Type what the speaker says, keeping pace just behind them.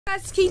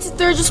Guys, Keaton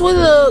there, just with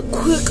a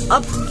quick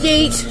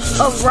update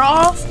of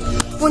Raw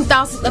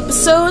 1000th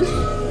episode.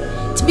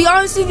 To be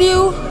honest with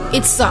you,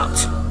 it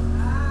sucked.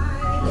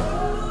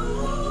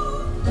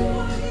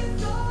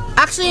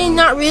 Actually,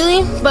 not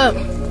really, but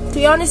to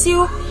be honest with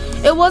you,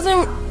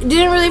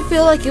 didn't really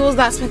feel like it was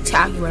that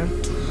spectacular.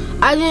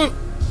 I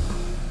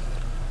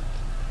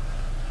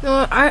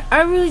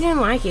really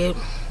didn't like it.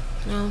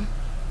 No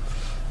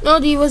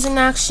Divas in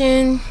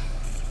action.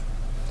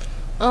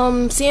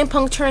 CM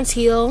Punk turns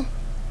heel.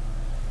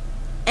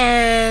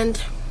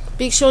 And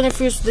Big Show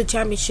interferes with the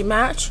championship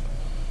match.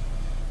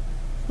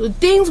 The good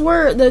things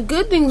were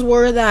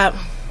that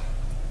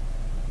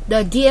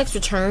the DX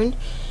returned,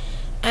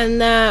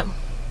 and that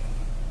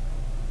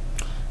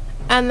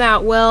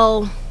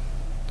well,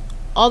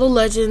 all the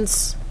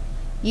legends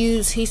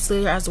use Heath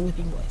Slater as a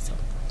whipping boy. So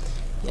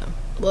yeah,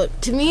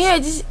 but to me, I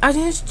just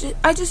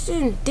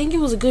didn't think it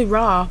was a good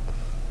Raw.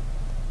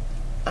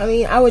 I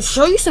mean, I would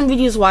show you some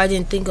videos why I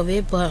didn't think of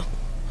it, but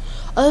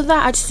other than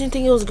that, I just didn't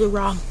think it was a good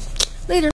Raw.